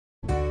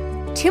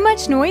Too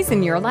much noise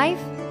in your life?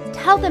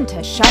 Tell them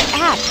to shut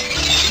app.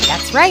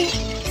 That's right,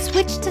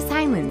 switch to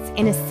silence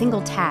in a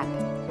single tap.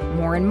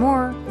 More and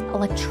more,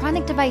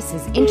 electronic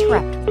devices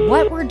interrupt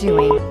what we're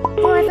doing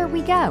wherever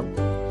we go.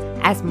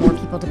 As more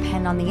people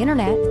depend on the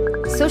internet,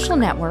 social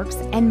networks,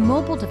 and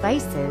mobile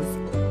devices,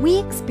 we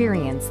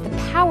experience the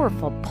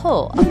powerful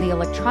pull of the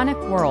electronic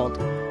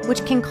world,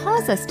 which can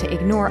cause us to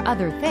ignore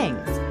other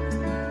things.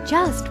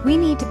 Just we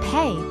need to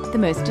pay the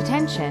most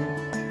attention.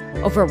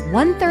 Over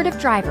 1/3 of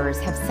drivers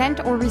have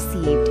sent or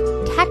received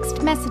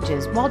text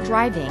messages while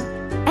driving,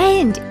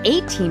 and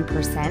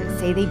 18%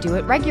 say they do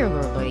it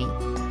regularly.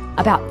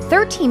 About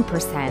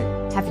 13%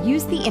 have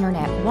used the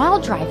internet while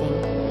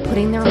driving,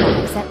 putting their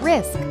lives at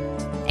risk.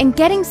 And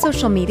getting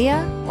social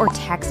media or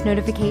text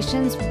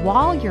notifications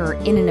while you're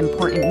in an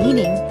important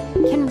meeting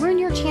can ruin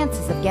your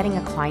chances of getting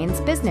a client's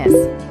business.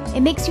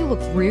 It makes you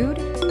look rude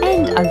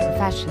and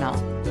unprofessional.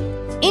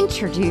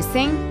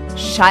 Introducing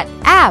Shut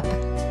App.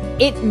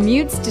 It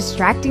mutes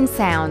distracting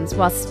sounds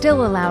while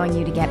still allowing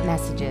you to get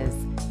messages.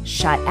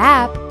 Shut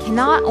App can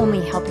not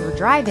only help your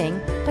driving,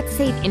 but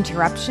save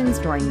interruptions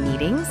during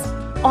meetings,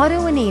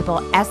 auto-enable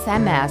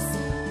SMS,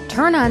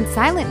 turn on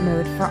silent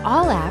mode for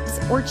all apps,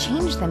 or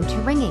change them to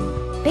ringing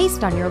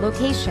based on your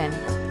location.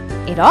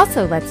 It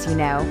also lets you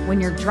know when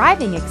your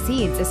driving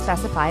exceeds a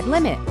specified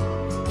limit.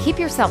 Keep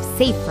yourself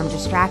safe from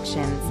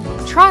distractions.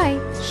 Try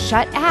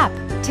Shut App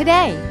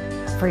today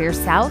for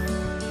yourself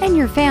and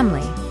your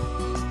family.